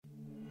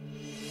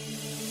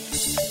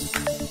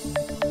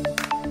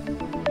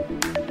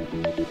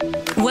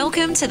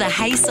Welcome to the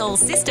Hey Soul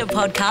Sister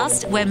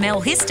podcast, where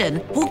Mel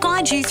Histon will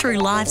guide you through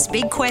life's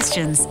big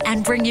questions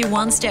and bring you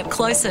one step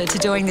closer to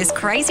doing this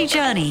crazy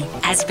journey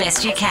as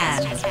best you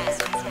can.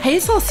 Hey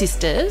Soul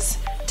Sisters,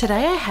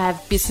 today I have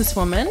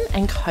businesswoman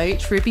and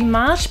coach Ruby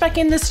Marsh back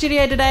in the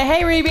studio today.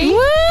 Hey Ruby.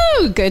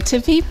 Woo! Good to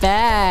be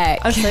back.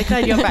 I'm so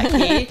glad you're back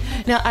here.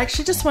 Now, I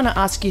actually just want to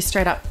ask you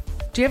straight up,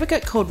 do you ever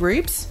get called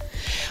Rubes?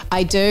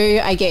 I do.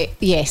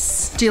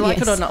 Yes. Do you like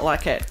it or not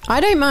like it?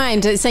 I don't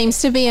mind. It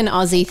seems to be an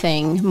Aussie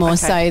thing more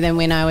so than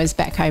when I was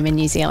back home in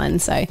New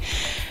Zealand. So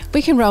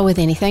we can roll with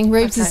anything.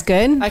 Rubes is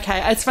good.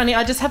 Okay. It's funny.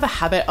 I just have a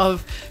habit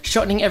of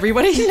shortening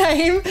everybody's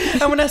name.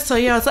 And when I saw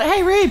you, I was like,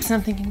 hey, Rubes. And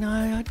I'm thinking, no,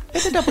 I'd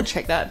better double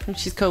check that. And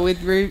she's called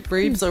with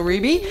Rubes or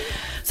Ruby.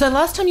 So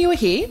last time you were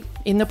here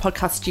in the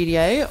podcast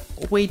studio,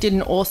 we did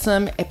an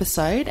awesome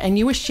episode and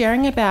you were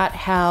sharing about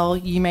how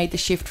you made the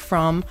shift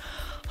from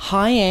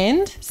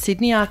high-end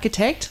Sydney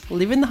architect,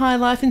 living the high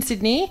life in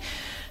Sydney,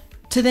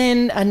 to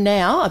then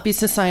now a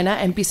business owner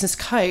and business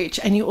coach.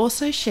 And you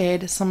also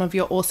shared some of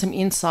your awesome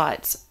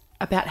insights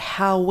about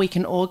how we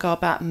can all go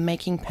about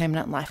making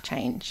permanent life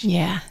change.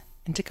 Yeah.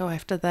 And to go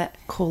after that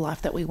cool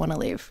life that we want to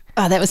live.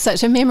 Oh, that was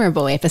such a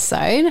memorable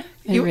episode.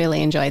 I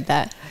really enjoyed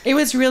that. It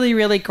was really,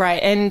 really great.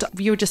 And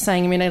you were just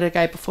saying a minute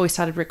ago before we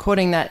started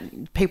recording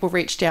that people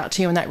reached out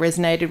to you and that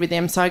resonated with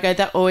them. So I go,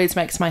 that always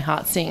makes my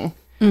heart sing.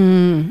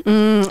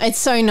 It's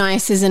so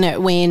nice, isn't it?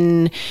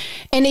 And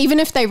even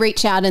if they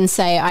reach out and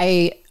say,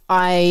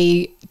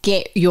 I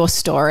get your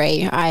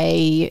story.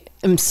 I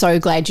am so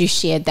glad you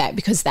shared that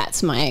because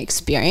that's my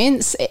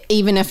experience.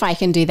 Even if I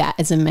can do that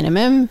as a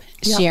minimum,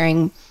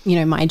 sharing,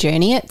 my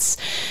journey, it's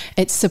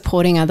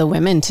supporting other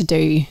women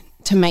to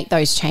make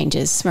those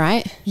changes,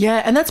 right?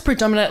 Yeah, and that's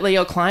predominantly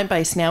your client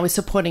base now, is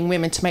supporting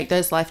women to make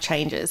those life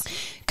changes.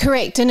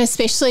 Correct, and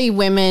especially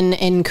women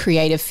in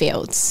creative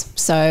fields.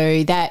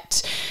 So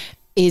that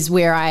is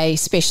where I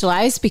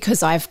specialise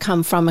because I've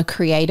come from a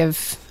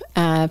creative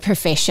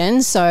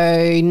profession.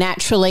 So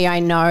naturally I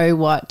know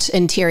what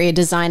interior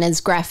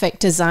designers, graphic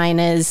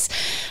designers,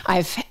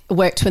 I've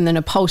worked with an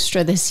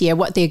upholsterer this year,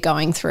 what they're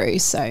going through.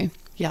 So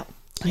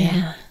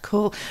yeah.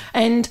 Cool.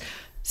 And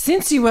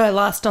since you were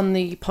last on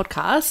the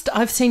podcast,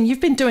 I've seen you've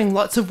been doing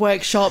lots of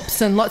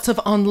workshops and lots of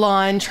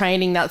online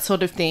training, that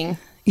sort of thing.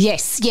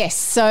 Yes.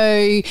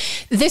 So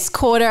this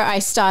quarter I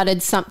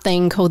started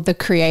something called the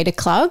Creator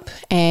Club,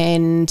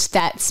 and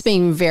that's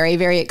been very,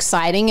 very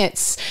exciting.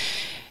 It's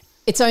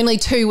only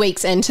 2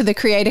 weeks into the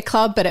Creator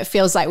Club, but it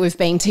feels like we've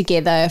been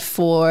together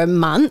for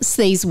months,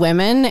 these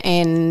women,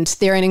 and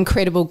they're an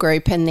incredible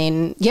group. And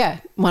then,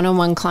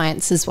 one-on-one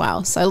clients as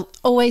well. So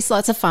always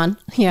lots of fun.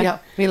 Yeah,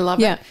 we love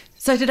it.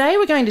 So today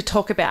we're going to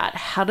talk about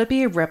how to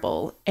be a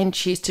rebel and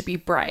choose to be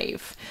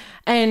brave.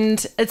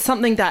 And it's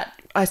something that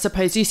I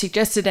suppose you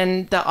suggested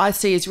and that I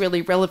see is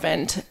really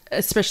relevant,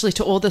 especially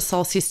to all the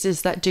Soul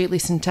Sisters that do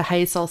listen to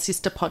Hey Soul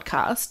Sister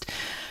podcast.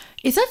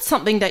 Is that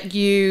something that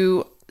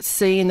you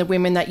see in the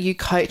women that you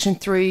coach and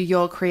through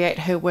your Create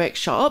Her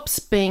workshops,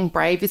 being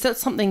brave? Is that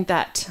something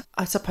that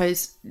I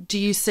suppose, do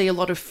you see a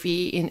lot of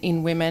fear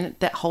in women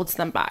that holds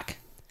them back?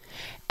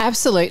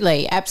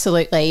 Absolutely.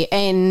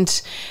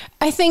 And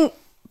I think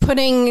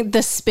putting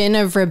the spin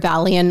of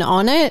rebellion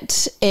on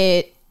it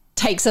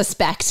takes us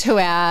back to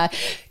our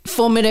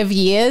formative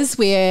years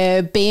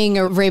where being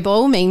a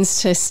rebel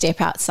means to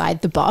step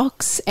outside the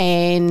box,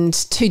 and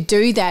to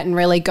do that and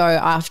really go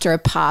after a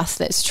path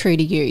that's true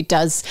to you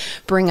does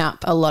bring up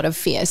a lot of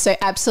fear. So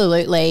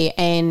absolutely.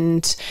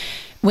 And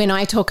when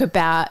I talk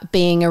about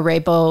being a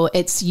rebel,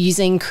 it's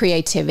using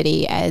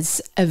creativity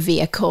as a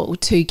vehicle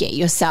to get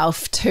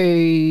yourself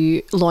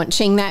to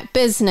launching that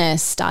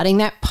business, starting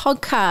that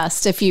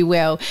podcast, if you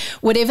will,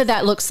 whatever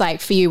that looks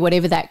like for you,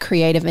 whatever that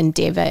creative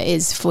endeavor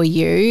is for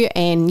you,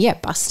 and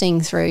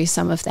busting through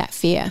some of that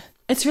fear.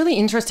 It's really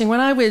interesting.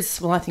 I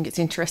think it's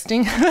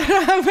interesting.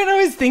 When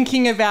I was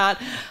thinking about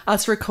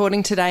us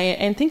recording today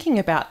and thinking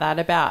about that,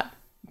 about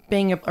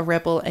being a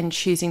rebel and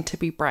choosing to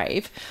be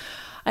brave,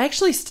 I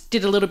actually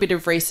did a little bit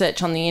of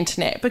research on the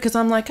internet because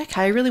I'm like,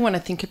 okay, I really want to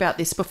think about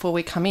this before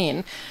we come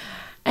in.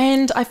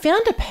 And I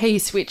found a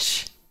piece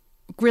which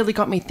really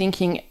got me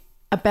thinking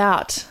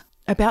about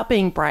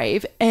being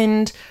brave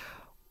and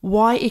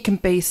why it can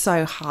be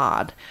so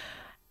hard.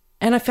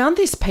 And I found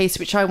this piece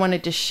which I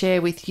wanted to share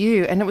with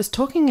you, and it was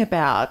talking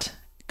about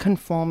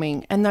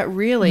conforming, and that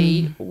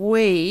really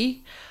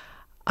we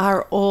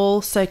are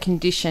all so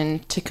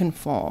conditioned to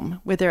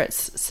conform, whether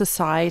it's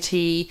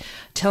society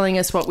telling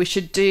us what we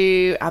should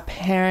do, our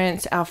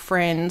parents, our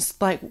friends.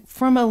 Like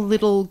from a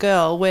little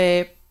girl,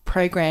 we're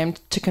programmed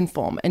to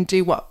conform and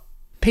do what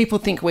people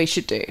think we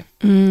should do.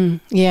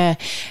 Yeah,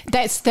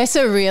 that's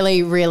a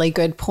really, really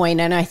good point.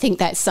 And I think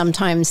that's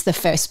sometimes the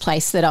first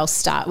place that I'll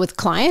start with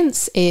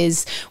clients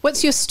is,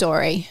 what's your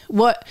story?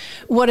 What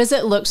does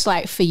it look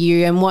like for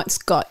you, and what's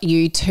got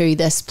you to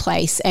this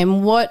place?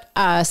 And what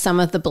are some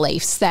of the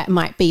beliefs that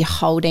might be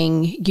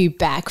holding you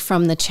back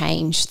from the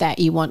change that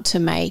you want to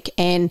make?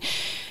 And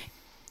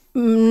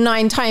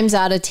 9 times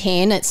out of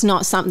 10, it's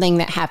not something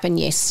that happened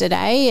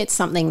yesterday. It's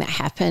something that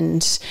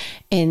happened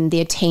in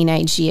their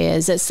teenage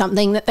years. It's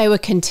something that they were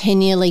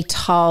continually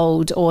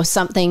told, or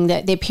something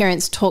that their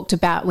parents talked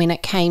about when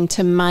it came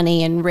to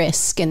money and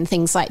risk and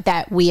things like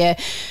that, where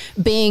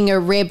being a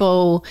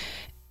rebel,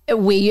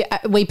 we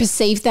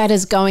perceive that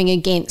as going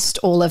against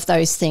all of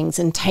those things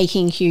and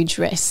taking huge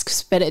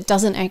risks, but it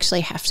doesn't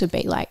actually have to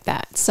be like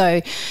that.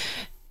 So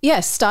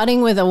yeah,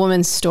 starting with a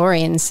woman's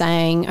story and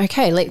saying,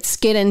 okay, let's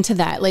get into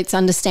that. Let's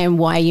understand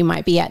why you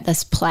might be at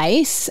this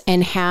place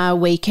and how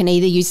we can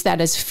either use that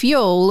as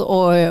fuel,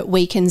 or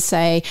we can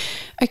say,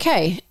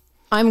 okay,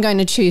 I'm going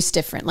to choose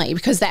differently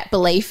because that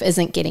belief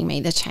isn't getting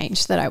me the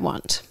change that I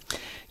want.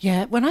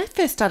 Yeah, when I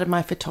first started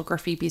my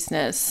photography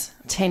business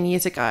 10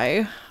 years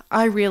ago,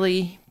 I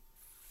really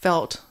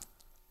felt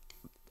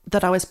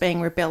that I was being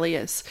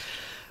rebellious.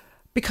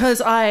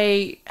 Because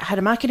I had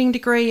a marketing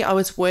degree, I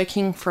was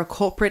working for a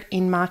corporate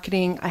in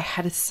marketing, I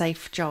had a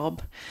safe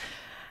job.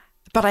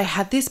 But I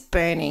had this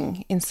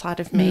burning inside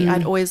of me.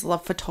 I'd always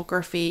loved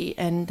photography,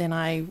 and then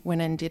I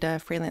went and did a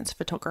freelance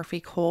photography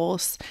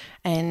course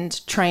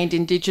and trained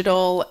in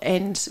digital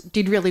and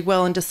did really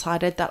well, and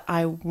decided that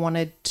I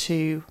wanted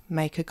to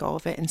make a go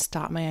of it and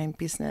start my own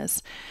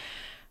business.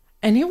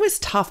 And it was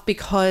tough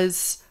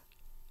because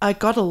I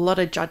got a lot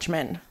of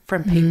judgment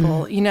from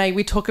people. You know,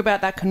 we talk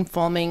about that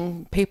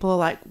conforming. People are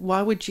like,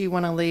 why would you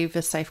want to leave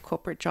a safe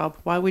corporate job?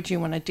 Why would you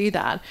want to do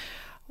that?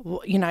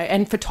 You know,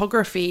 and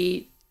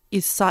photography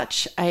is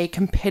such a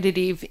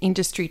competitive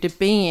industry to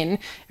be in.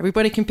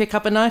 Everybody can pick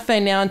up an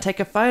iPhone now and take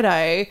a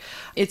photo.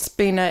 There's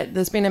been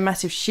a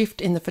massive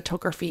shift in the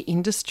photography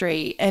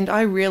industry, and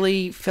I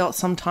really felt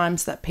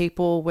sometimes that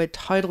people were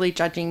totally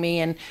judging me,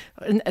 and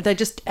they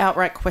just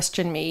outright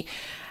questioned me.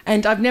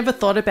 And I've never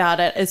thought about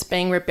it as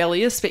being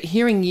rebellious, but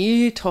hearing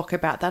you talk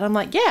about that, I'm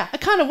like, yeah, I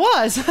kind of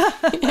was.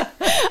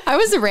 I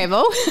was a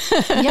rebel.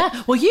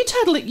 Yeah. Well, you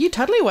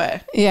totally were.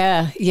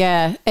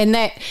 Yeah.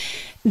 And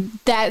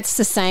that's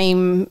the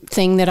same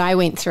thing that I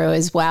went through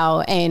as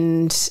well.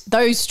 And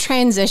those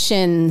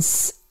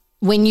transitions,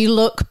 when you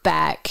look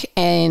back,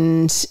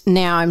 and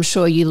now I'm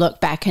sure you look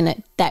back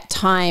and that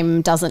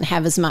time doesn't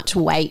have as much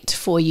weight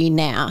for you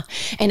now.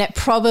 And it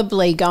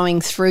probably,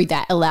 going through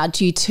that, allowed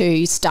you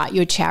to start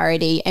your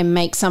charity and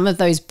make some of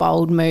those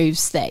bold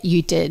moves that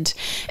you did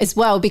as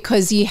well,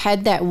 because you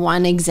had that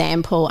one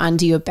example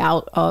under your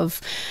belt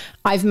of,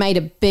 I've made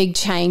a big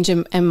change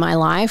in my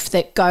life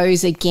that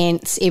goes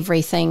against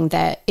everything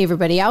that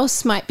everybody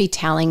else might be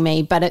telling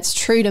me, but it's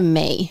true to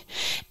me.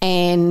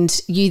 And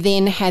you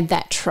then had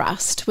that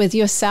trust with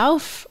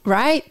yourself,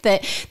 right?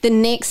 That the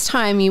next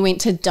time you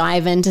went to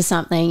dive into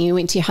something, you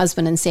went to your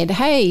husband and said,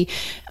 hey,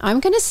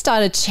 I'm going to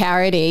start a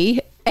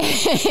charity.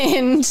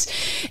 And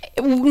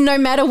no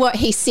matter what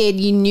he said,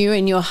 you knew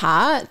in your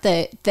heart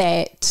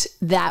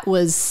that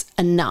was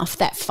enough,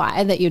 that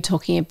fire that you're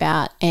talking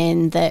about,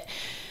 and that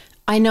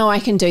I know I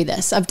can do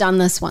this. I've done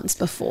this once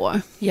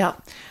before. Yeah.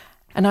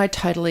 And I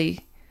totally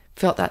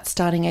felt that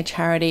starting a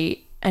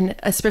charity, and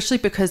especially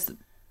because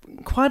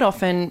quite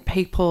often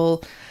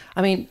people,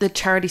 I mean, the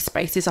charity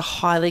space is a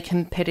highly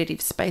competitive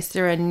space.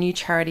 There are new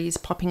charities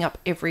popping up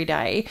every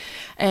day,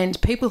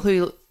 and people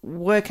who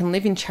work and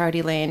live in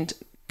charity land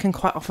can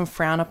quite often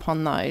frown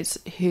upon those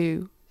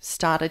who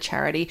start a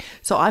charity.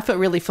 So I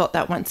really felt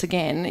that once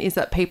again, is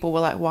that people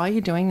were like, why are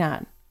you doing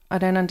that? I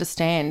don't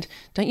understand.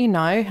 Don't you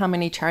know how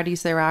many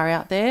charities there are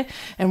out there?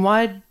 And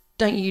why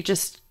don't you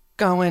just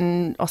go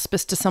and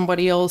auspice to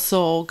somebody else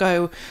or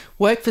go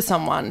work for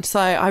someone? So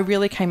I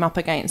really came up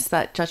against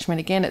that judgment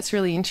again. It's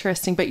really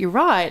interesting. But you're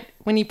right.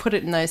 When you put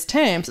it in those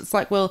terms, it's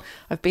like, well,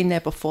 I've been there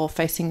before,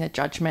 facing the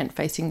judgment,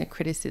 facing the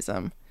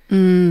criticism.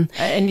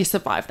 And you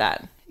survive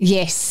that.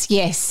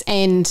 Yes.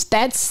 And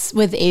that's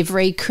with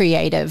every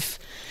creative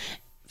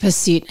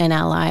pursuit in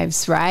our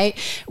lives, right?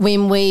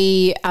 When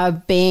we are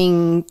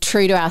being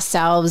true to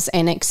ourselves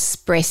and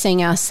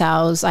expressing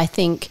ourselves, I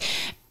think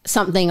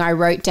something I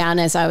wrote down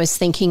as I was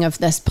thinking of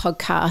this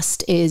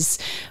podcast is,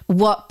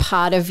 what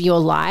part of your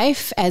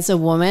life as a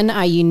woman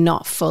are you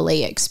not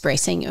fully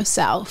expressing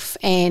yourself?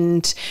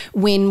 And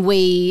when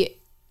we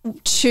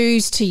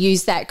choose to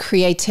use that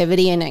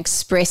creativity and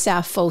express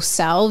our full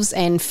selves,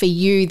 and for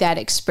you that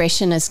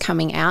expression is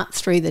coming out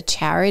through the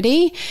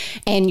charity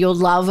and your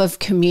love of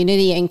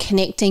community and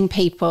connecting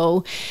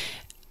people,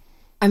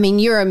 I mean,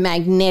 you're a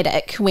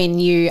magnetic when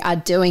you are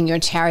doing your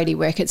charity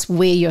work. It's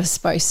where you're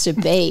supposed to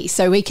be.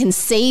 So we can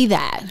see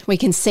that. We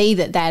can see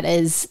that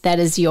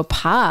is your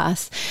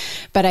path.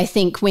 But I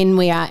think when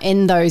we are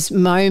in those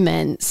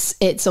moments,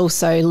 it's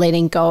also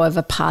letting go of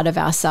a part of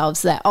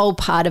ourselves, that old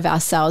part of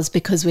ourselves,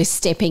 because we're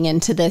stepping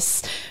into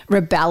this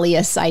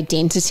rebellious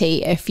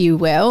identity, if you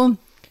will.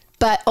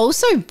 But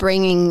also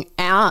bringing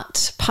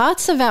out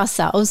parts of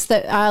ourselves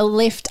that are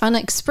left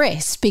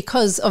unexpressed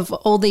because of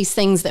all these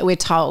things that we're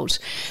told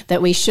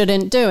that we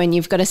shouldn't do. And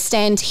you've got to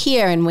stand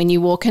here. And when you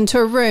walk into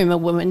a room, a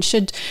woman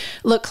should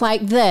look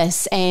like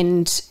this.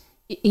 And,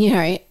 you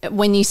know,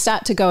 when you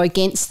start to go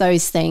against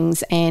those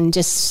things and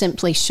just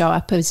simply show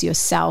up as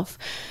yourself,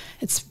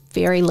 it's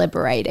very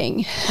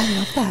liberating. I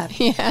love that.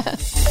 Yeah.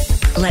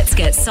 Let's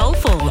get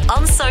soulful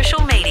on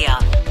social media.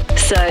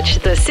 Search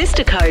the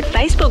Sister Code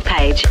Facebook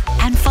page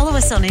and follow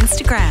us on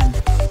Instagram.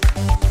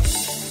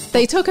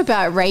 They talk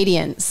about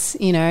radiance,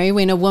 you know,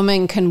 when a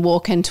woman can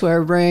walk into a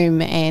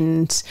room,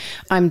 and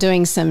I'm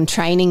doing some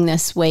training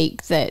this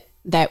week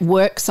that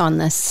works on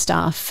this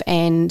stuff.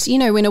 And, you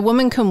know, when a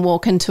woman can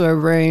walk into a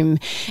room,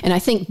 and I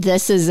think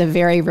this is a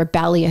very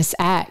rebellious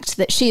act,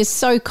 that she is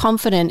so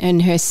confident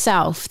in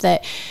herself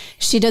that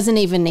she doesn't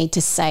even need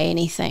to say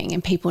anything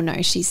and people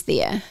know she's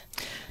there.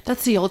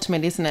 That's the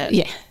ultimate, isn't it?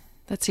 Yeah.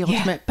 That's the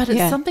ultimate. But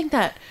it's something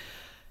that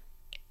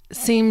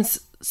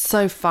seems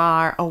so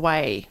far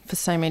away for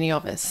so many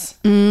of us.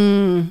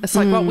 It's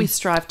like what we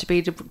strive to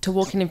be, to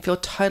walk in and feel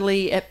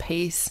totally at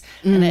peace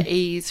and at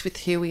ease with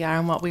who we are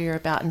and what we are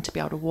about, and to be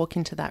able to walk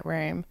into that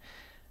room.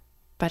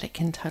 But it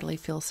can totally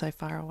feel so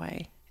far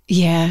away.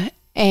 Yeah.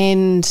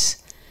 And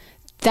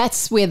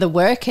that's where the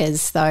work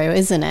is, though,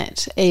 isn't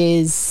it?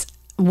 Is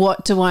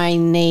what do I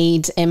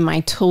need in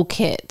my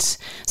toolkit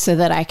so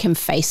that I can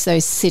face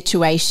those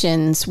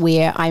situations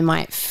where I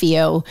might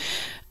feel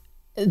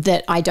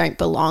that I don't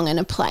belong in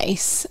a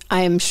place.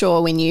 I am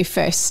sure when you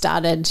first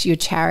started your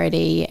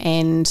charity,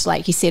 and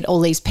like you said,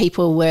 all these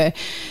people were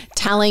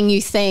telling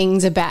you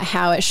things about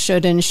how it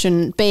should and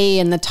shouldn't be,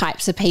 and the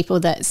types of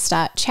people that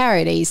start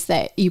charities,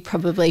 that you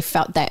probably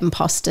felt that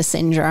imposter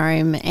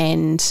syndrome.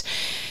 And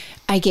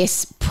I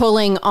guess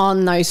pulling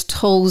on those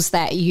tools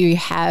that you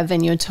have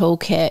in your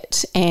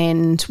toolkit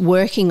and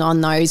working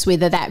on those,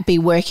 whether that be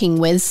working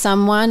with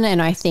someone.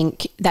 And I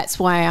think that's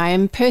why I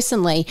am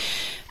personally,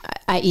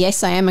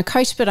 yes, I am a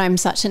coach, but I'm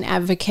such an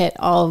advocate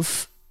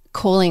of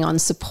calling on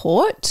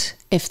support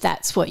if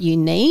that's what you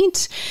need.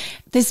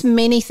 There's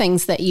many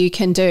things that you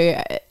can do.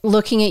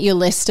 Looking at your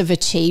list of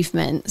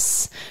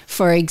achievements,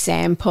 for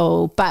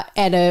example, but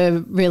at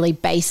a really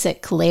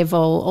basic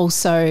level.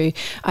 Also,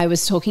 I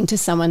was talking to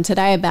someone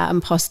today about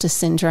imposter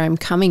syndrome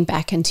coming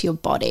back into your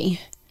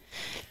body.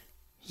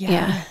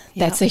 Yeah,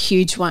 that's a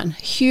huge one.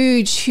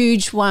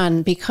 Huge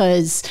one,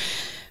 because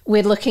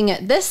we're looking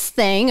at this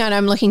thing, and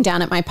I'm looking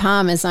down at my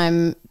palm as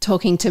I'm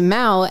talking to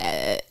Mel,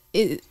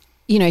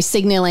 you know,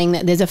 signaling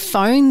that there's a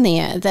phone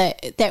there,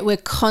 that we're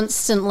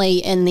constantly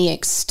in the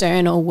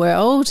external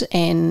world,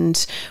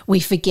 and we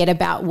forget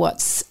about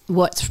what's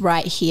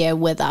right here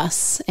with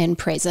us and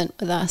present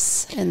with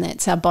us, and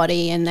that's our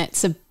body, and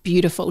that's a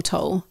beautiful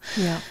tool.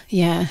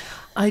 Yeah.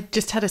 I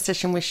just had a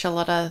session with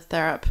Charlotta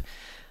Therup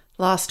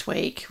last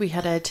week. We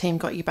had a Team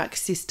Got You Back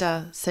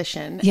Sister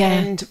session,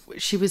 and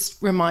she was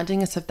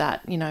reminding us of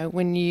that. You know,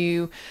 when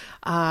you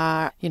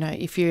are, you know,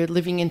 if you're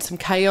living in some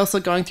chaos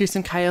or going through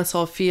some chaos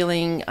or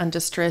feeling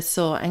under stress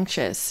or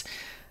anxious,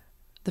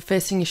 the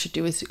first thing you should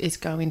do is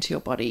go into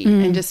your body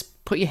and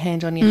just put your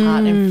hand on your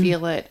heart and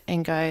feel it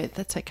and go,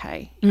 that's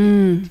okay.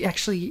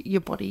 Actually,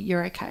 your body,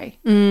 you're okay.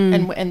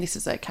 And this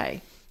is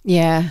okay.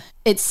 Yeah,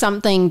 it's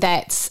something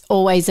that's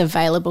always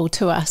available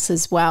to us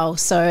as well.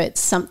 So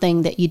it's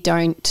something that you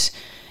don't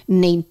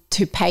need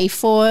to pay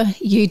for.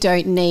 You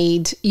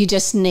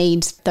just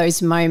need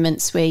those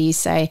moments where you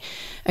say,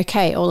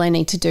 okay, all I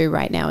need to do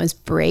right now is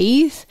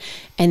breathe,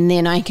 and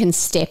then I can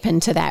step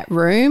into that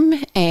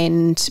room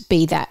and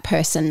be that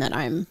person that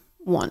I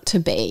want to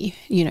be,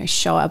 you know,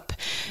 show up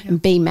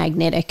and be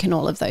magnetic and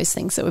all of those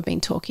things that we've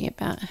been talking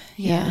about.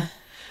 Yeah.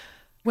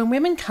 When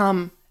women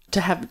come to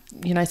have,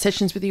 you know,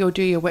 sessions with you or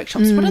do your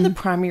workshops, what are the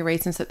primary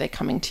reasons that they're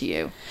coming to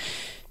you?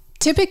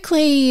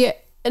 Typically,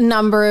 a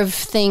number of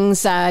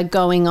things are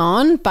going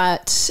on,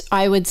 but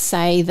I would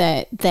say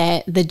that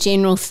the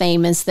general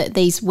theme is that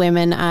these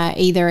women are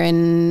either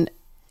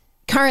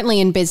currently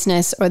in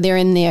business, or they're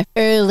in their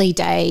early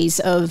days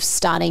of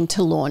starting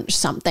to launch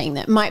something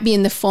that might be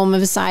in the form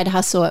of a side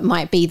hustle. It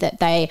might be that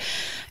they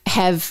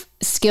have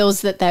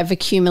skills that they've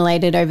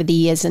accumulated over the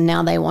years and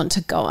now they want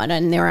to go out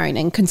on their own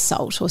and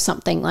consult or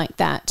something like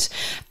that.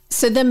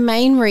 So the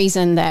main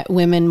reason that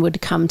women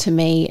would come to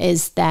me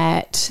is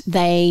that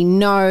they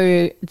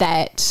know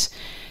that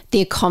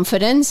their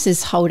confidence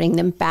is holding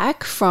them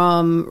back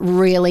from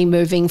really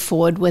moving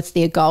forward with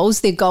their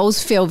goals. Their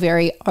goals feel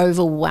very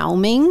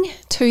overwhelming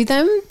to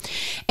them.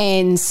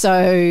 And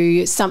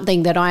so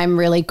something that I'm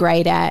really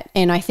great at,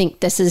 and I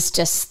think this is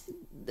just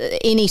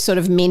any sort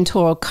of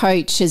mentor or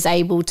coach is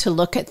able to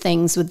look at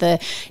things with a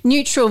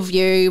neutral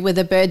view, with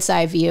a bird's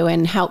eye view,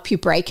 and help you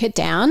break it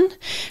down,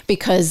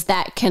 because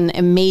that can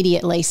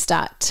immediately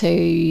start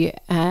to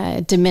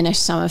diminish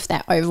some of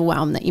that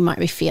overwhelm that you might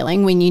be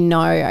feeling when you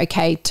know,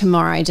 okay,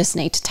 tomorrow I just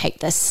need to take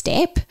this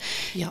step,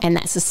 and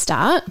that's a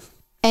start.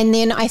 And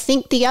then I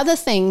think the other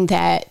thing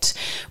that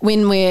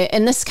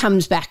and this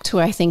comes back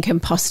to, I think,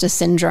 imposter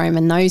syndrome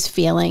and those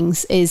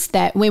feelings, is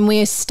that when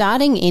we're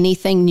starting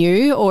anything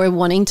new or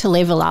wanting to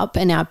level up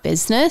in our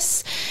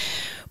business,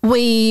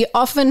 we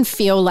often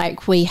feel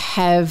like we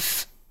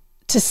have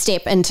to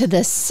step into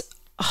this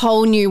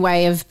whole new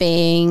way of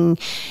being,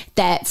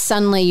 that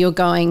suddenly you're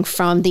going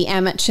from the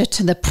amateur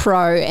to the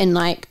pro in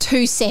like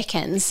 2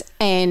 seconds.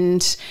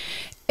 And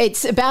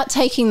it's about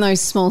taking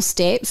those small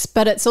steps,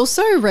 but it's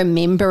also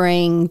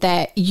remembering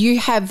that you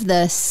have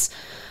this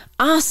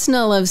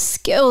arsenal of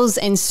skills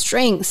and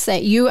strengths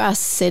that you are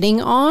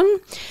sitting on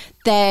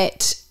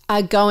that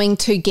are going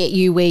to get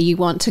you where you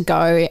want to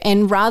go.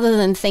 And rather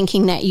than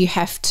thinking that you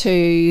have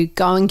to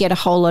go and get a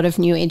whole lot of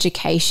new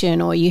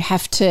education, or you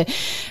have to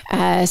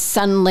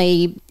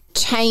suddenly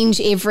change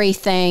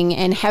everything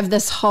and have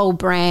this whole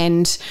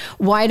brand,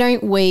 why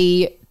don't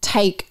we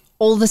take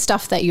all the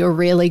stuff that you're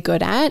really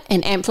good at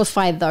and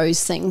amplify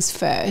those things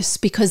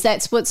first, because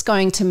that's what's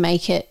going to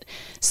make it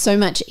so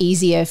much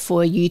easier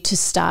for you to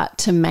start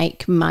to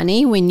make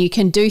money when you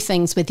can do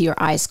things with your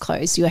eyes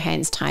closed, your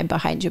hands tied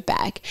behind your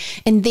back.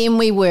 And then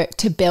we work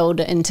to build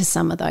into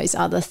some of those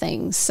other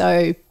things.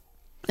 So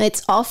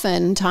it's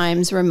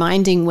oftentimes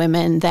reminding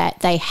women that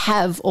they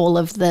have all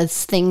of the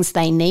things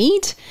they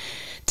need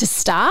to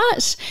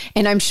start.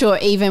 And I'm sure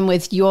even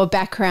with your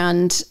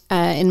background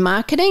in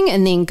marketing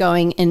and then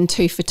going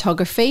into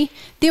photography,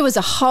 there was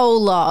a whole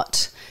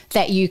lot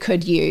that you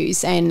could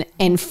use and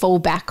fall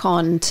back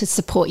on to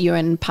support you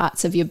in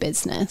parts of your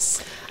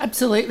business.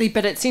 Absolutely.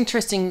 But it's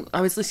interesting.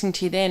 I was listening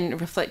to you then,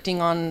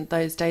 reflecting on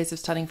those days of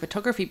studying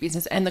photography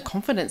business, and the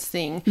confidence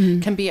thing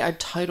can be a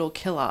total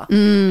killer.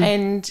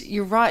 And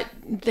you're right.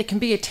 There can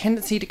be a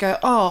tendency to go,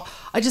 oh,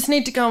 I just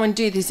need to go and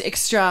do this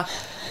extra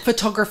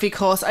photography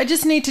course. I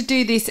just need to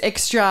do this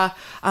extra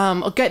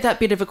or get that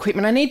bit of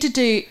equipment. I need to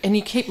do, and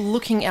you keep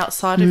looking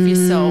outside of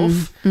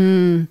yourself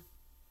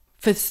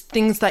for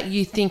things that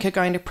you think are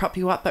going to prop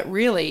you up, but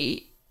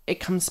really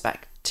it comes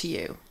back to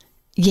you.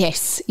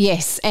 Yes.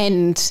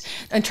 And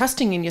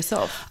trusting in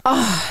yourself.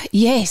 Oh,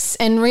 yes.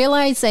 And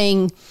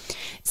realizing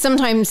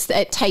sometimes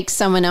it takes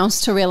someone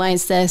else to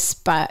realize this,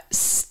 but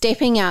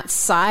stepping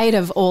outside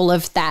of all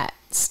of that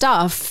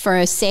stuff for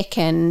a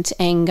second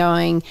and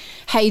going,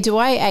 hey, do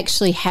I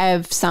actually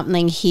have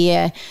something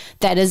here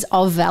that is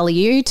of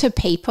value to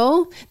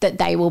people that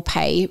they will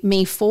pay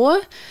me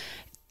for?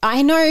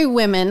 I know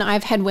women,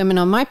 I've had women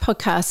on my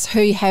podcast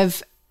who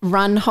have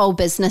run whole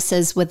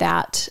businesses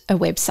without a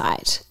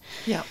website.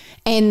 Yeah.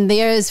 And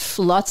there's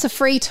lots of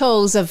free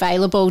tools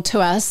available to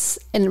us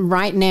and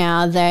right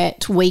now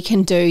that we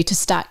can do to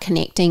start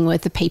connecting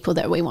with the people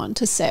that we want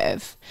to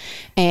serve.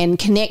 And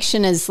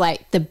connection is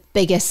like the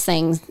biggest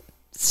thing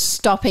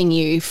stopping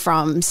you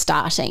from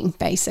starting,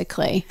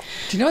 basically.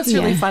 Do you know what's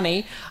really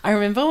funny? I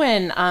remember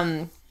when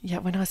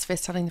when I was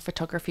first starting the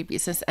photography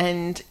business,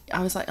 and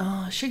I was like,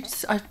 oh,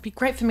 it'd be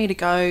great for me to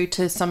go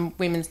to some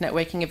women's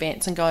networking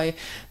events and go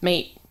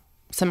meet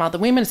some other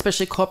women,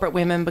 especially corporate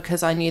women,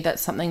 because I knew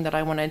that's something that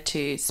I wanted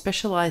to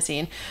specialize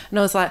in. And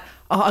I was like,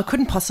 oh, I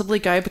couldn't possibly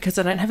go because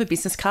I don't have a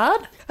business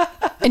card.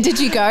 And did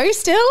you go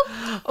still?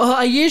 Well,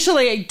 I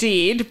usually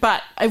did,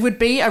 but it would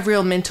be a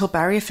real mental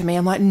barrier for me.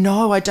 I'm like,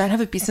 no, I don't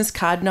have a business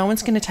card. No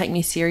one's going to take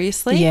me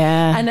seriously.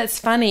 Yeah. And it's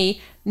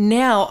funny,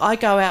 now I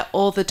go out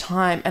all the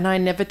time and I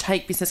never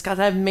take business cards.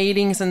 I have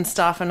meetings and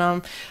stuff and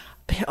I'm,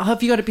 oh,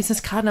 have you got a business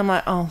card? And I'm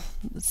like, oh,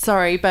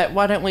 sorry, but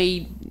why don't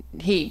we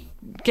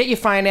get your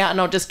phone out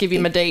and I'll just give you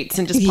my deets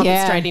and just pop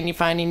it straight in your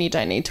phone and you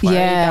don't need to worry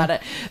about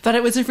it. But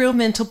it was a real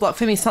mental block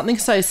for me, something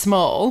so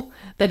small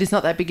that is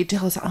not that big a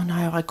deal. I was like, oh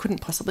no, I couldn't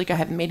possibly go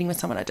have a meeting with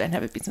someone I don't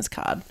have a business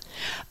card.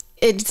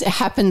 It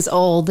happens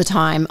all the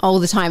time.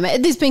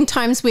 There's been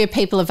times where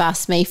people have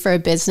asked me for a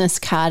business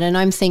card and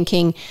I'm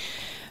thinking,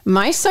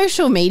 my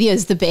social media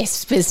is the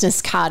best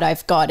business card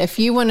I've got. If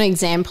you want an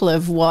example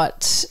of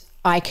what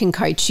I can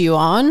coach you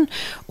on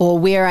or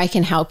where I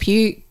can help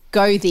you,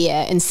 go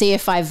there and see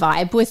if I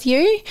vibe with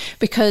you,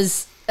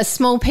 because a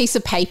small piece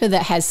of paper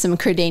that has some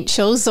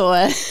credentials or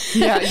and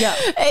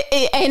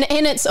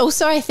it's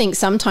also, I think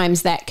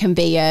sometimes that can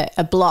be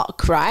a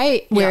block,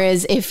 right?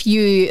 Whereas if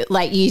you,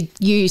 like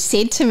you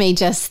said to me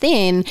just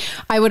then,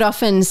 I would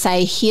often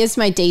say, here's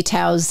my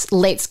details,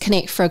 let's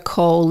connect for a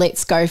call,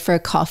 let's go for a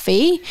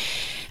coffee.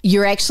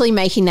 You're actually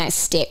making that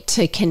step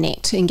to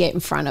connect and get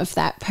in front of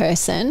that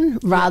person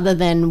rather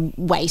than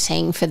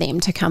waiting for them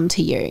to come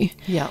to you.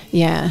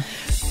 Yeah.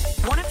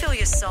 Want to fill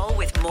your soul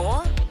with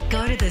more?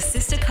 Go to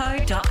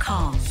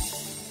thesistercode.com.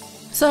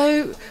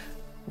 So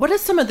what are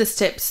some of the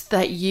steps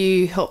that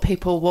you help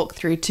people walk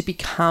through to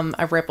become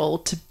a rebel,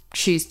 to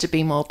choose to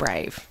be more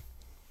brave?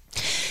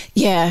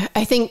 Yeah,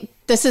 I think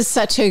this is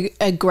such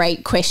a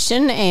great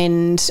question,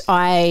 and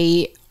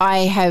I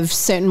have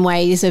certain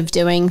ways of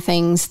doing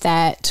things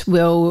that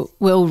will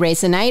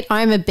resonate.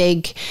 I'm a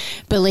big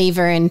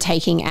believer in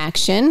taking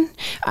action.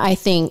 I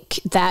think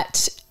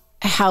that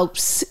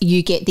helps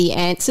you get the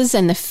answers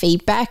and the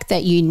feedback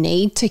that you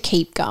need to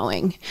keep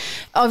going.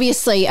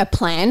 Obviously, a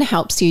plan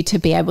helps you to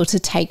be able to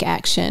take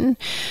action,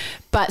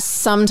 but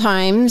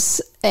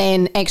sometimes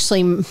And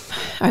actually,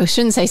 I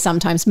shouldn't say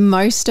sometimes,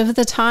 most of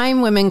the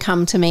time women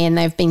come to me and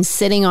they've been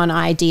sitting on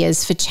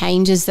ideas for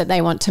changes that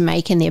they want to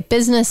make in their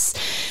business,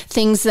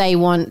 things they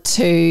want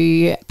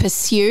to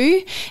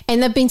pursue.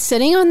 And they've been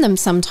sitting on them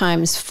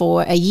sometimes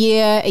for a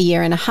year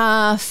and a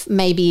half,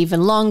 maybe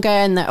even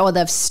longer, or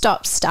they've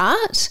stopped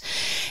start.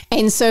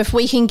 And so if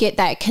we can get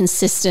that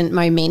consistent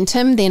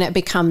momentum, then it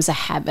becomes a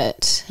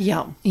habit.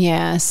 Yeah.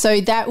 Yeah. So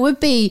that would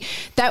be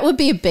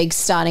a big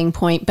starting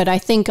point. But I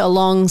think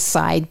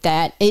alongside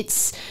that,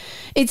 it's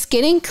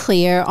getting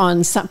clear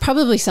on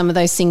probably some of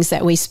those things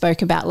that we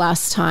spoke about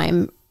last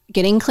time,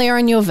 getting clear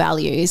on your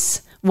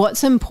values.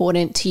 What's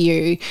important to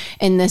you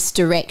in this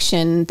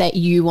direction that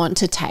you want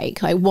to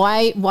take? Like,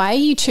 why are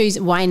you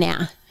choosing? Why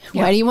now?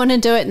 Why do you want to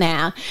do it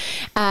now?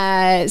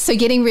 So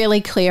getting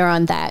really clear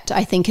on that,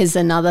 I think, is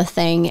another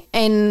thing.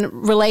 And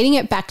relating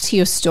it back to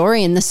your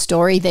story and the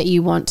story that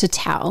you want to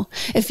tell.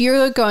 If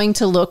you're going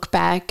to look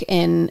back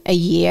in a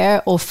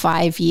year or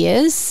 5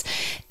 years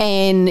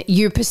and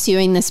you're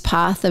pursuing this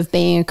path of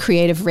being a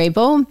creative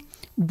rebel,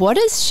 what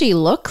does she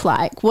look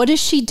like? What is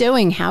she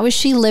doing? How is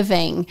she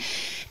living?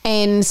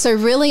 And so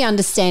really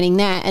understanding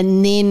that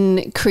and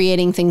then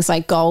creating things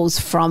like goals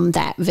from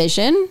that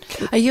vision.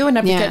 Are you an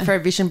advocate for a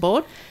vision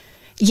board?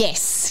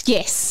 Yes.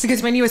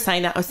 Because when you were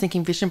saying that, I was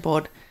thinking vision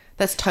board.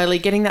 That's totally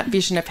getting that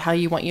vision of how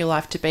you want your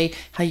life to be,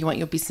 how you want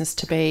your business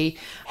to be,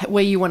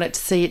 where you want it to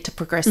see it to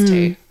progress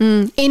to.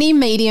 Any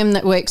medium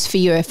that works for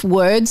you. If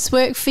words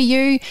work for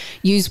you,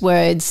 use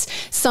words.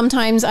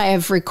 Sometimes I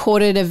have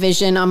recorded a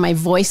vision on my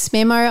voice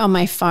memo on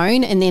my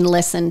phone and then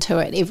listen to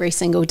it every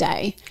single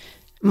day.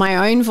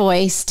 My own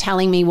voice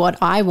telling me what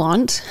I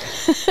want.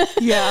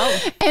 Yeah.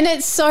 And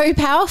it's so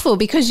powerful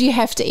because you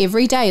have to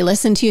every day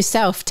listen to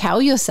yourself,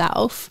 tell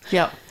yourself.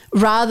 Yeah.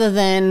 Rather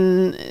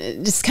than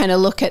just kind of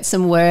look at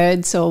some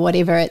words or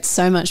whatever. It's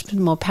so much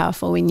more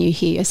powerful when you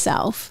hear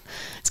yourself.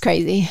 It's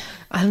crazy.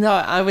 I know.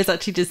 I was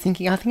actually just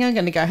thinking, I think I'm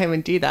going to go home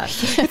and do that.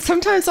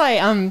 Sometimes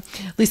I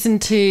listen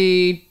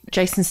to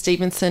Jason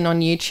Stevenson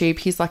on YouTube.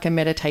 He's like a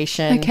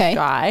meditation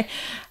guy.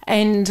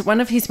 And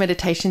one of his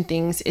meditation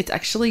things, it's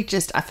actually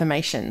just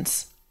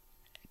affirmations.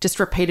 Just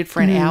repeated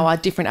for an hour,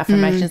 different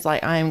affirmations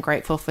like I am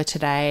grateful for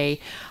today,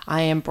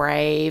 I am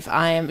brave,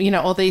 I am,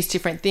 all these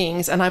different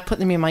things. And I put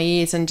them in my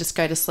ears and just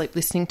go to sleep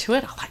listening to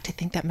it. I like to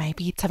think that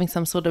maybe it's having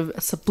some sort of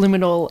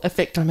subliminal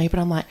effect on me, but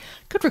I'm like,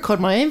 could record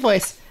my own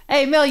voice.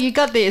 Hey, Mel, you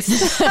got this.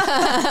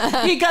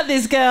 You got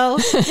this, girl.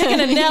 You're going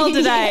to nail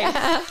today.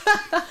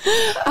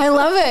 I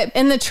love it.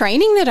 And the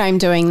training that I'm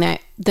doing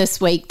this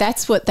week,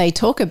 that's what they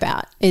talk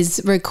about, is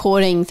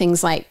recording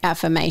things like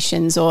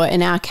affirmations, or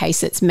in our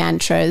case, it's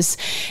mantras,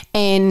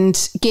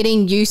 and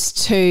getting used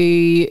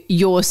to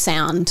your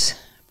sound.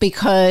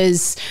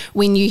 Because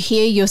when you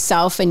hear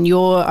yourself and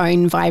your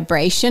own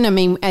vibration, I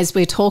mean, as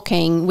we're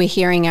talking, we're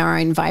hearing our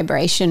own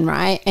vibration,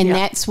 right? And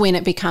that's when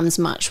it becomes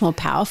much more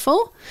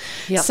powerful.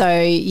 Yep.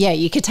 So,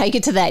 you could take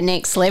it to that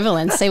next level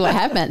and see what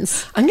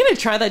happens. I'm going to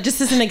try that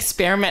just as an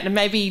experiment and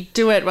maybe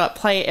do it,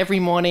 play it every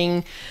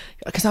morning,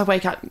 because I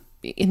wake up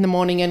in the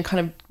morning and kind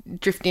of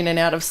drift in and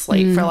out of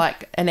sleep for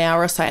like an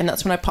hour or so, and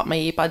that's when I pop my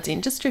earbuds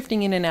in, just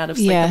drifting in and out of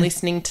sleep and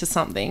listening to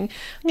something.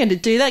 I'm going to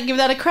do that, give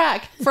that a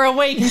crack for a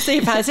week and see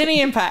if it has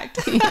any impact.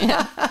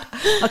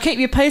 I'll keep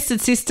you posted,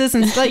 sisters,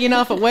 and let you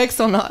know if it works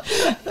or not.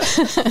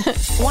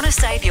 Want to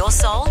save your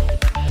soul?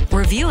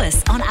 Review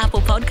us on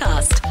Apple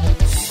Podcast.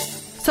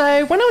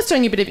 So when I was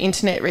doing a bit of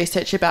internet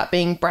research about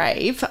being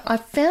brave, I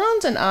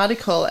found an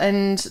article,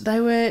 and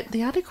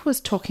the article was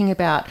talking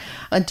about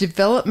a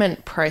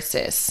development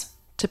process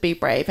to be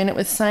brave. And it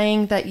was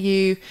saying that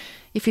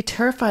if you're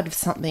terrified of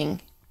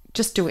something,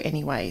 just do it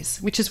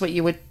anyways, which is what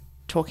you were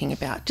talking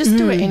about. Just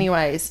do it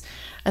anyways.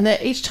 And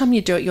that each time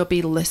you do it, you'll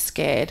be less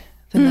scared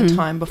than the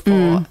time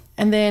before.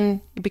 And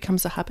then it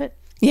becomes a habit.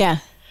 Yeah.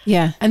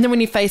 Yeah. And then when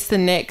you face the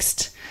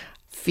next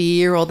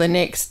fear or the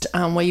next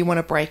where you want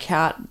to break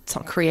out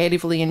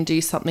creatively and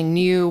do something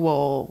new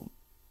or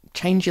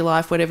change your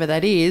life, whatever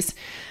that is,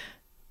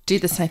 do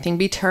the same thing.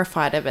 Be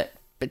terrified of it,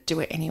 but do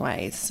it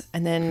anyways.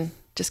 And then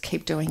just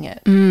keep doing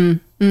it.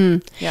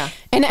 Yeah.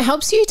 And it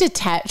helps you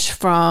detach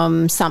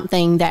from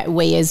something that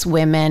we as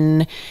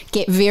women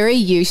get very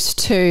used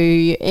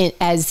to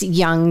as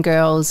young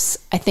girls.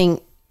 I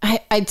think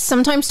I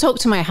sometimes talk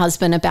to my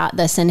husband about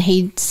this, and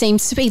he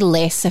seems to be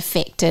less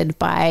affected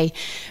by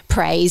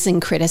praise and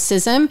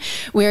criticism,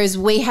 whereas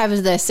we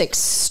have this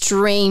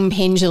extreme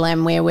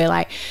pendulum where we're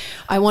like,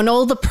 I want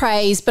all the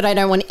praise, but I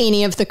don't want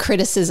any of the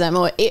criticism,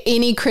 or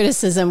any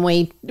criticism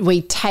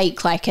we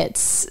take like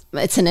it's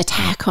an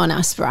attack on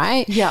us,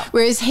 right? Yeah.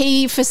 Whereas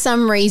he, for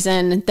some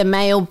reason, the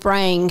male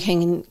brain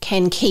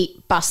can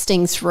keep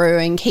busting through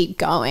and keep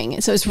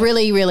going. So it's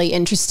really, really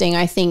interesting.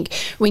 I think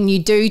when you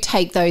do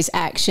take those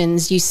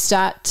actions, you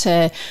start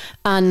to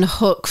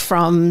unhook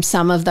from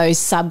some of those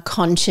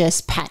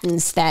subconscious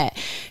patterns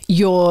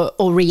or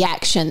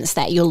reactions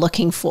that you're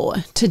looking for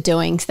to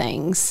doing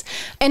things.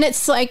 And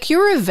it's like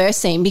you're reversing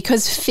interesting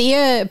because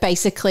fear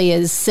basically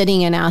is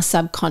sitting in our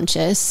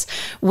subconscious.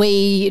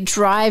 We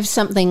drive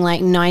something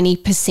like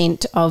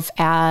 90% of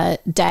our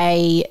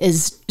day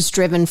is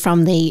driven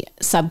from the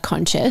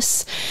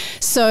subconscious.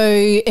 So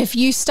if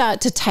you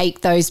start to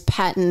take those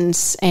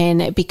patterns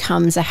and it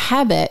becomes a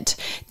habit,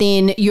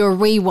 then you're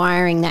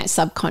rewiring that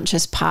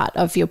subconscious part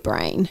of your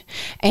brain.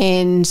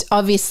 And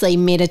obviously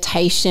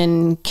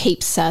meditation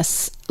keeps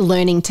us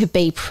learning to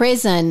be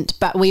present,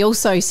 but we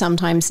also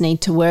sometimes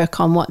need to work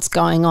on what's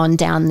going on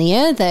down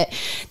there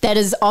that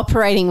is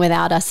operating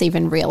without us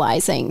even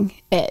realizing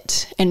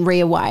it, and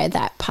rewire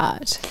that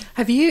part.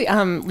 Have you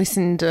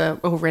listened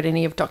or read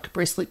any of Dr.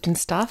 Bruce Lipton's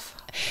stuff?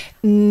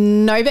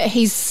 No, but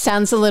he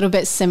sounds a little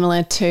bit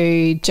similar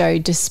to Joe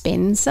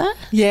Dispenza.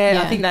 Yeah,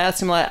 I think they are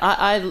similar.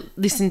 I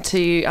listened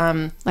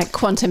to like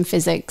quantum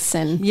physics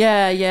and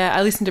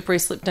I listened to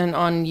Bruce Lipton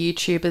on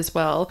YouTube as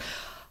well.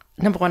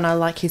 Number one, I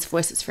like his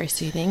voice. It's very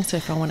soothing. So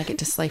if I want to get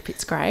to sleep,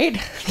 it's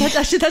great.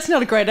 That's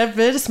not a great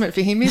advertisement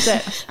for him, is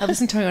it? I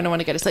listen to him when I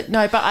want to go to sleep.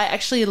 No, but I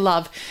actually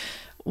love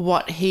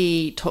what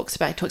he talks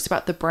about. He talks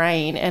about the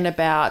brain and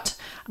about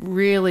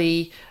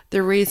really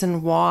the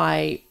reason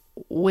why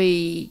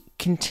we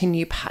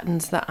continue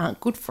patterns that aren't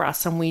good for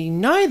us, and we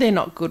know they're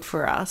not good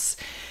for us,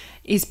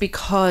 is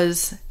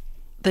because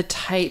the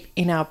tape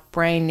in our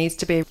brain needs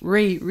to be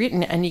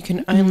rewritten, and you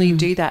can only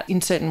do that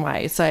in certain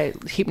ways. So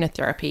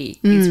hypnotherapy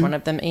is one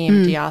of them,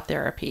 EMDR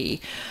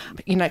therapy,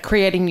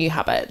 creating new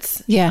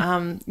habits.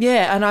 And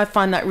I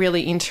find that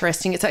really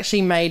interesting. It's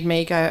actually made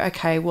me go,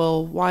 okay,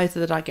 well, why is it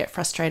that I get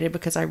frustrated?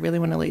 Because I really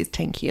want to lose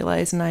 10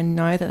 kilos and I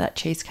know that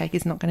cheesecake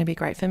is not going to be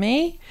great for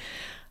me,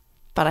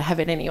 but I have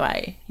it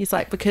anyway. He's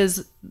like,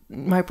 because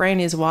my brain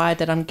is wired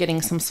that I'm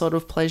getting some sort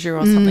of pleasure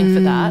or something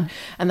for that,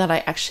 and that I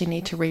actually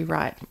need to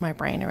rewrite my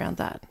brain around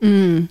that.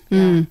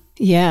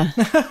 Yeah.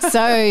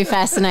 So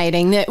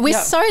fascinating. We're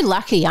so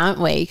lucky, aren't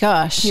we?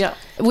 Gosh. Yeah.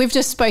 We've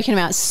just spoken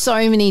about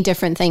so many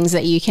different things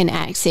that you can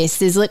access.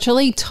 There's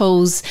literally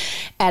tools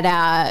at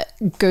our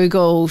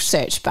Google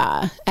search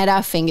bar at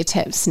our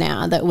fingertips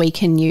now that we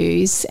can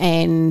use,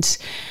 and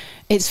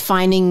it's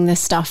finding the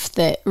stuff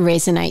that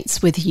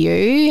resonates with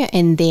you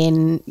and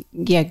then,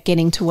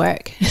 getting to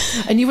work.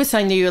 And you were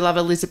saying that you love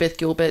Elizabeth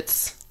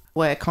Gilbert's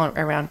work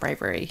around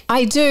bravery.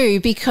 I do,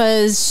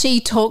 because she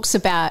talks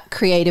about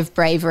creative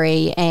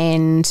bravery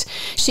and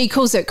she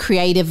calls it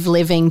creative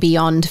living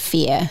beyond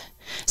fear.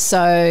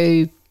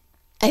 So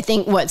I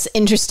think what's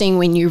interesting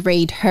when you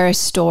read her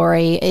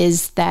story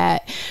is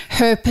that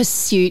her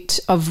pursuit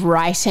of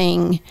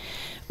writing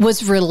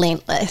was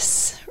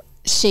relentless.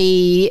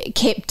 She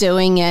kept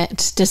doing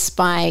it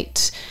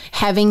despite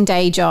having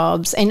day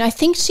jobs. And I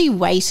think she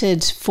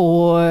waited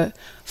for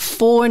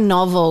 4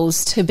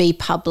 novels to be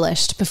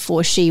published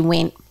before she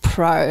went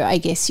pro, I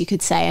guess you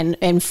could say,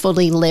 and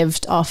fully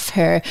lived off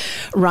her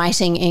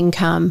writing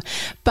income.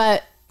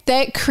 But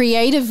that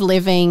creative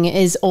living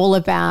is all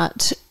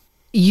about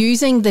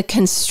using the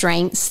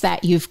constraints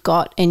that you've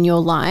got in your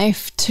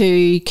life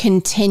to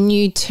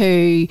continue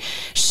to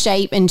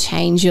shape and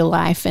change your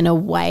life in a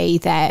way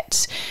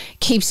that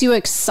keeps you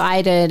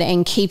excited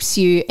and keeps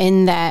you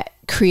in that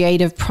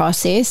creative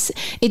process.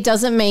 It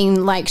doesn't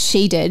mean, like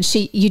she did,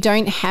 you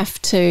don't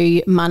have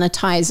to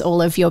monetize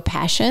all of your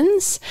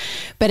passions,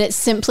 but it's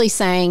simply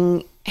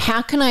saying,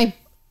 how can I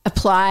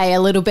apply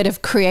a little bit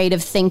of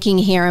creative thinking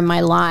here in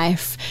my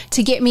life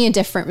to get me a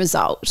different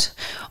result,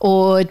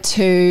 or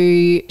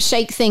to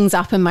shake things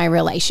up in my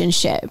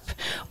relationship,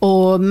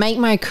 or make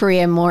my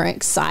career more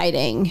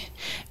exciting,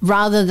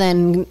 rather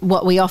than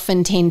what we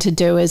often tend to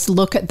do is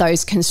look at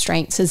those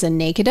constraints as a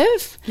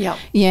negative. Yeah.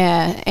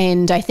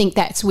 And I think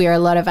that's where a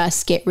lot of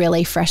us get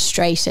really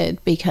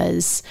frustrated,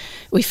 because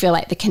we feel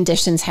like the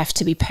conditions have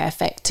to be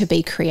perfect to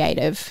be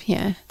creative.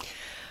 Yeah.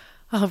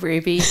 Oh,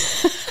 Ruby.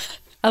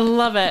 I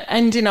love it.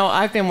 And,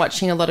 I've been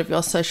watching a lot of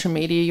your social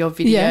media, your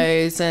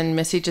videos and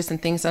messages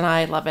and things, and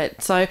I love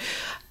it. So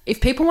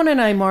if people want to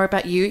know more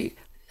about you,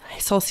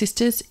 Soul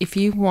Sisters, if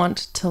you want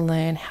to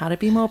learn how to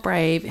be more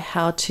brave,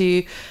 how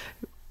to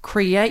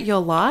create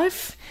your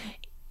life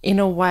in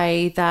a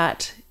way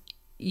that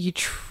you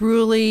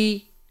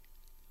truly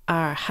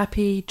are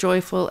happy,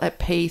 joyful, at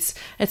peace,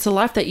 it's a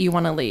life that you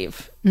want to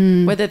live,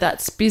 whether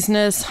that's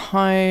business,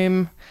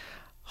 home,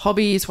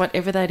 hobbies,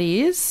 whatever that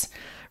is.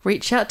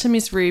 Reach out to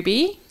Miss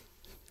Ruby.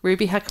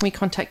 Ruby, how can we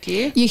contact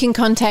you? You can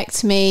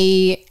contact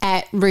me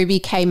at Ruby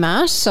K.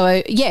 Marsh.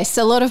 So, yes,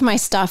 a lot of my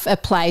stuff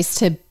applies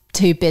to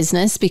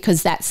business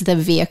because that's the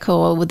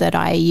vehicle that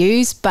I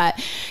use,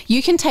 but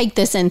you can take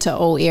this into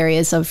all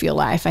areas of your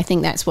life. I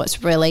think that's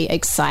what's really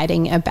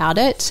exciting about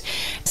it.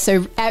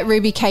 So at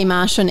Ruby K.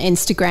 Marsh on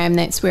Instagram,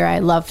 that's where I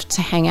love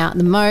to hang out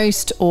the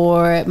most,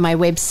 or my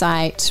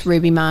website,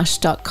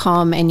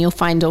 rubymarsh.com, and you'll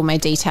find all my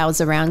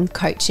details around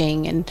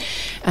coaching, and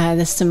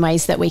there's some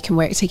ways that we can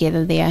work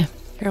together there.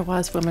 You're a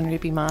wise woman,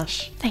 Ruby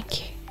Marsh.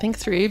 Thank you.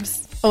 Thanks,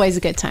 Rubes. Always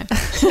a good time.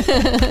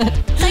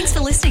 Thanks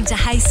for listening to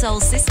Hey Soul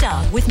Sister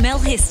with Mel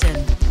Histon.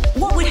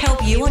 What would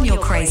help you on your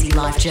crazy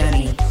life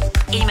journey?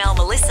 Email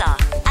Melissa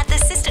at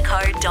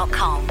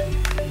thesistercode.com.